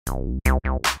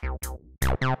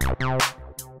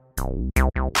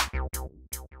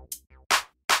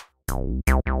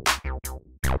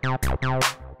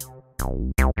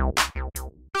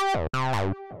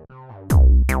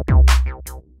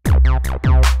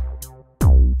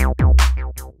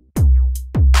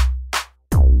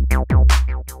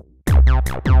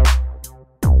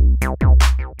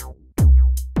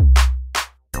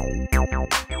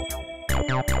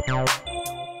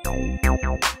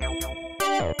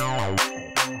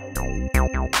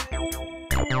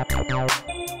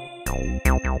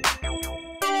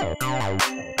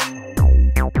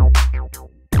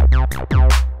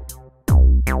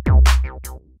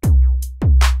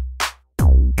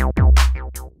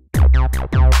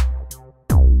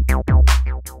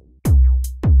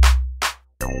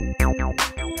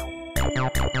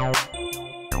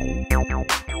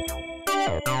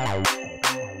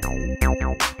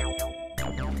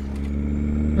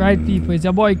Right, people, it's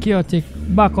your boy Chaotic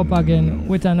back up again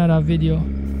with another video.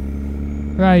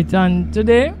 Right, and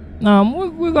today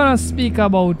we're gonna speak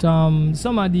about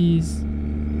some of these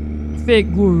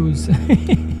fake gurus.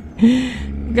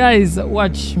 Guys,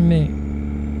 watch me.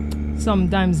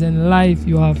 Sometimes in life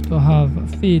you have to have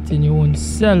faith in your own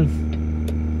self,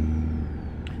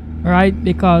 right?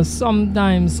 Because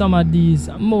sometimes some of these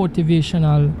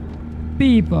motivational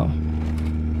people,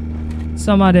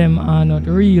 some of them are not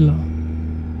real.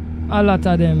 A lot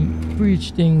of them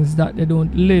preach things that they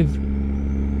don't live.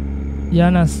 You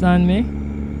understand me?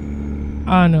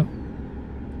 And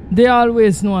they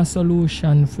always know a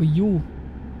solution for you,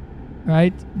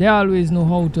 right? They always know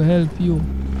how to help you.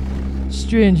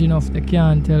 Strange enough, they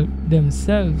can't help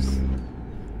themselves,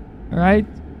 right?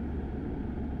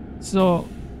 So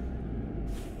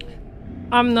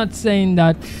I'm not saying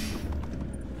that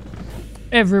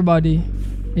everybody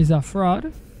is a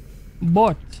fraud,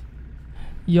 but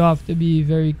you have to be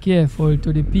very careful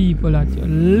to the people that you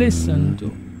listen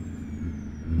to.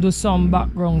 Do some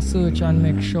background search and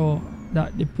make sure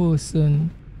that the person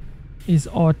is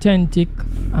authentic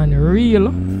and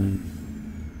real,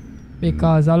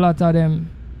 because a lot of them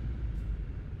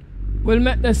will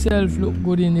make themselves look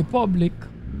good in the public,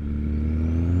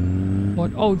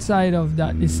 but outside of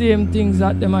that, the same things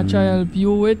that them are try to help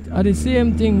you with are the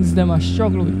same things them are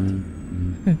struggle with.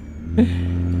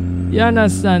 You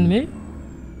understand me?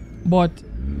 But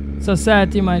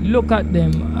society might look at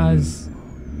them as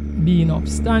being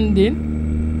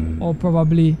upstanding, or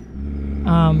probably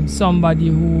somebody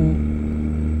who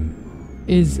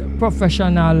is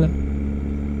professional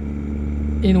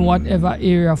in whatever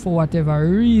area for whatever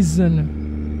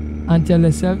reason, and tell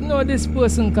yourself, no, this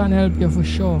person can help you for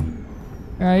sure,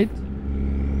 right?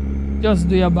 Just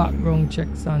do your background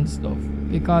checks and stuff,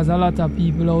 because a lot of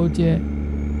people out here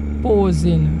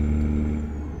posing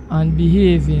and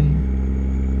behaving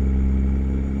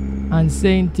and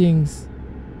saying things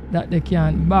that they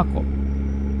can't back up,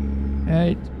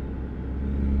 right?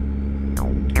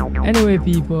 Anyway,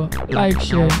 people, like,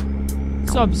 share,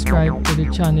 subscribe to the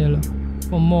channel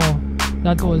for more.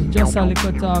 That was just a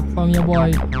little talk from your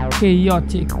boy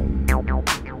Chaotic.